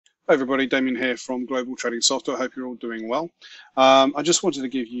Hi everybody, Damian here from Global Trading Software. I hope you're all doing well. I just wanted to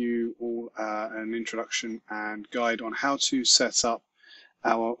give you all an introduction and guide on how to set up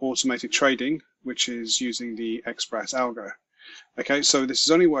our automated trading, which is using the xBrat algo. Okay, so this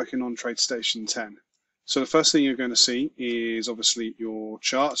is only working on Tradestation 10. So the first thing you're going to see is obviously your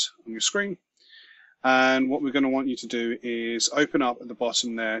chart on your screen. And what we're going to want you to do is open up at the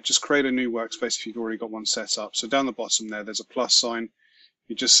bottom there, just create a new workspace if you've already got one set up. So down the bottom there's a plus sign.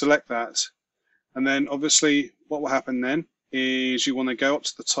 You just select that, and then obviously what will happen then is you want to go up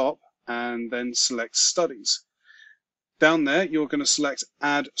to the top and then select studies. Down there you're going to select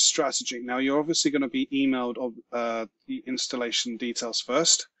add strategy. Now you're obviously going to be emailed the installation details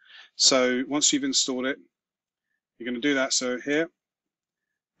first. So once you've installed it, you're going to do that. So here,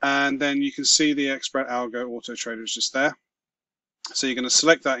 and then you can see the xBrat algo AutoTrader is just there. So you're going to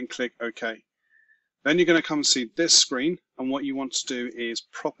select that and click OK. Then you're going to come and see this screen, and what you want to do is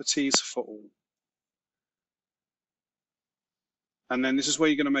properties for all. And then this is where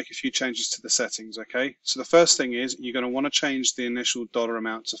you're going to make a few changes to the settings, okay? So the first thing is you're going to want to change the initial dollar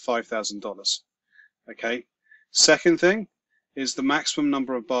amount to $5,000, okay? Second thing is the maximum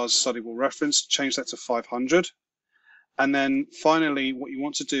number of bars study will reference, change that to 500. And then finally, what you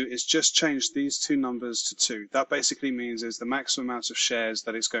want to do is just change these two numbers to 2. That basically means is the maximum amount of shares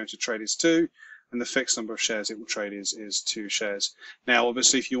that it's going to trade is 2. And the fixed number of shares it will trade is 2 shares. Now,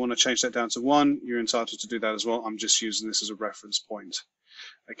 obviously, if you want to change that down to 1, you're entitled to do that as well. I'm just using this as a reference point.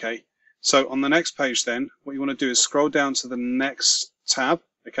 Okay, so on the next page then, what you want to do is scroll down to the next tab.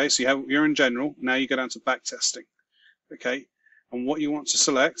 Okay, so you're in general. Now you go down to backtesting. Okay, and what you want to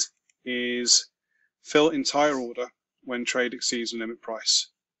select is fill entire order when trade exceeds the limit price.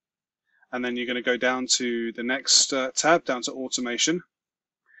 And then you're going to go down to the next tab, down to automation.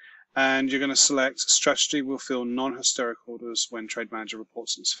 And you're going to select strategy will fill non-hysteric orders when trade manager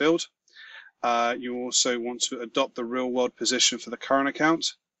reports it's filled. You also want to adopt the real world position for the current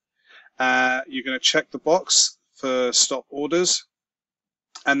account. You're going to check the box for stop orders,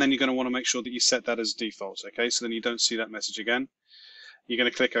 and then you're going to want to make sure that you set that as default. Okay, so then you don't see that message again. You're going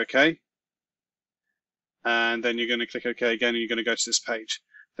to click OK, and then you're going to click OK again, and you're going to go to this page.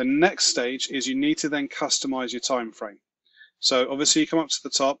 The next stage is you need to then customize your time frame. So obviously you come up to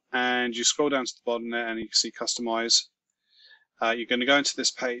the top and you scroll down to the bottom there and you can see customize. You're going to go into this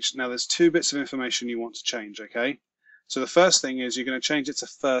page. Now there's 2 bits of information you want to change, okay? So the first thing is you're going to change it to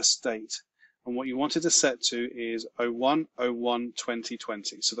first date. And what you want it to set to is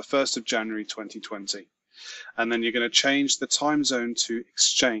 01/01/2020. So the 1st of January 2020. And then you're going to change the time zone to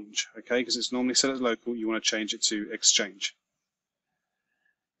exchange, okay? Because it's normally set as local, you want to change it to exchange.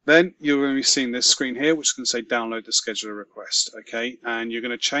 Then you're going to be seeing this screen here, which is going to say download the scheduler request, okay? And you're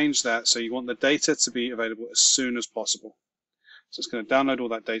going to change that so you want the data to be available as soon as possible. So it's going to download all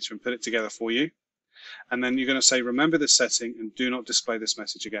that data and put it together for you. And then you're going to say, remember this setting and do not display this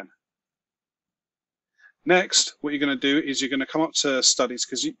message again. Next, what you're going to do is you're going to come up to studies,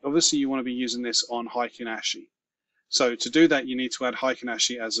 because obviously you want to be using this on Hikinashi. So to do that, you need to add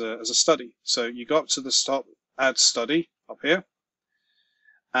Hikinashi as a study. So you go up to the top, add study up here.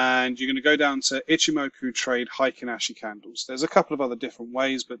 And you're going to go down to Ichimoku Trade Hikinashi candles. There's a couple of other different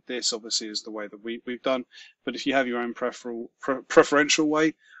ways, but this obviously is the way that we've done. But if you have your own preferential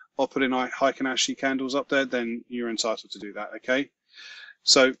way of putting Hikinashi candles up there, then you're entitled to do that, okay?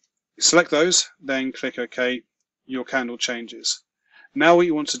 So select those, then click OK, your candle changes. Now what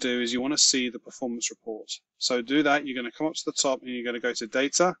you want to do is you want to see the performance report. So to do that, you're going to come up to the top and you're going to go to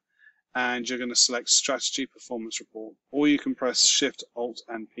Data, and you're going to select Strategy Performance Report, or you can press Shift, Alt,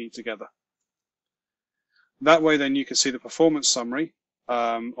 and P together. That way then you can see the performance summary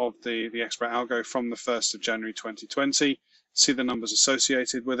of the xBrat algo from the 1st of January 2020, see the numbers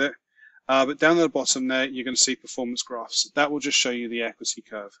associated with it. But down at the bottom there, you're going to see performance graphs. That will just show you the equity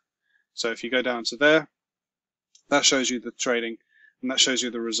curve. So if you go down to there, that shows you the trading, and that shows you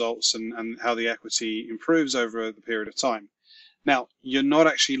the results and how the equity improves over the period of time. Now, you're not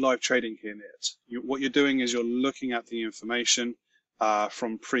actually live trading here yet. What you're doing is you're looking at the information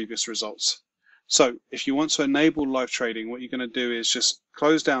from previous results. So if you want to enable live trading, what you're going to do is just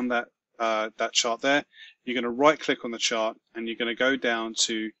close down that chart there. You're going to right click on the chart and you're going to go down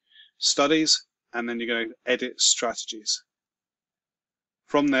to studies, and then you're going to edit strategies.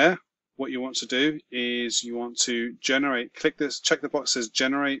 From there, what you want to do is you want to generate, click this, check the box that says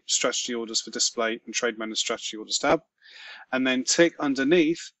generate strategy orders for display and trade manage strategy orders tab. And then tick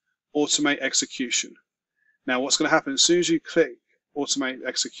underneath automate execution. Now what's going to happen as soon as you click automate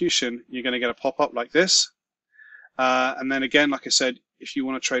execution, you're going to get a pop-up like this. And then again, like I said, if you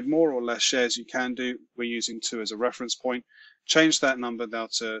want to trade more or less shares, you can do. We're using 2 as a reference point. change that number now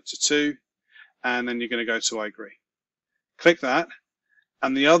to 2, and then you're going to go to I agree. Click that.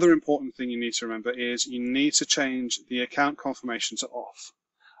 And the other important thing you need to remember is you need to change the account confirmation to off.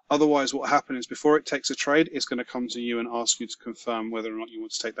 Otherwise, what happens is before it takes a trade, it's going to come to you and ask you to confirm whether or not you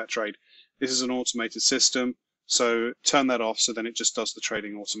want to take that trade. This is an automated system, so turn that off so then it just does the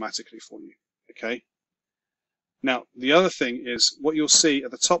trading automatically for you. Okay. Now, the other thing is what you'll see at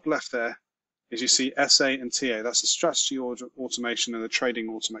the top left there is you see SA and TA. That's the strategy automation and the trading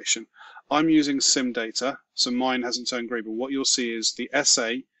automation. I'm using sim data, so mine hasn't turned green, but what you'll see is the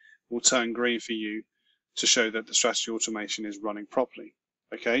SA will turn green for you to show that the strategy automation is running properly.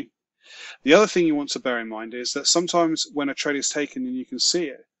 Okay. The other thing you want to bear in mind is that sometimes when a trade is taken and you can see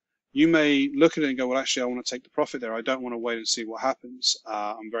it, you may look at it and go, well, actually, I want to take the profit there. I don't want to wait and see what happens.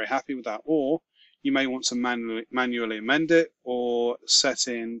 I'm very happy with that. Or you may want to manually amend it or set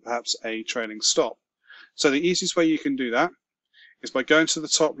in perhaps a trailing stop. So the easiest way you can do that is by going to the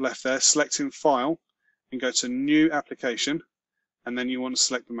top left there, selecting File, and go to New Application, and then you want to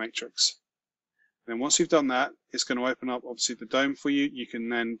select the matrix. And then once you've done that, it's going to open up obviously the dome for you. You can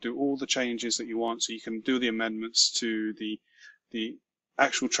then do all the changes that you want, so you can do the amendments to the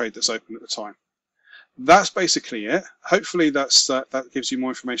actual trade that's open at the time. That's basically it. Hopefully that gives you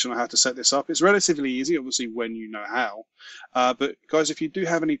more information on how to set this up. It's relatively easy, obviously, when you know how. But guys, if you do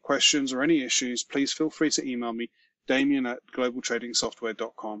have any questions or any issues, please feel free to email me, Damian at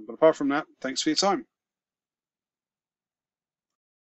globaltradingsoftware.com. But apart from that, thanks for your time.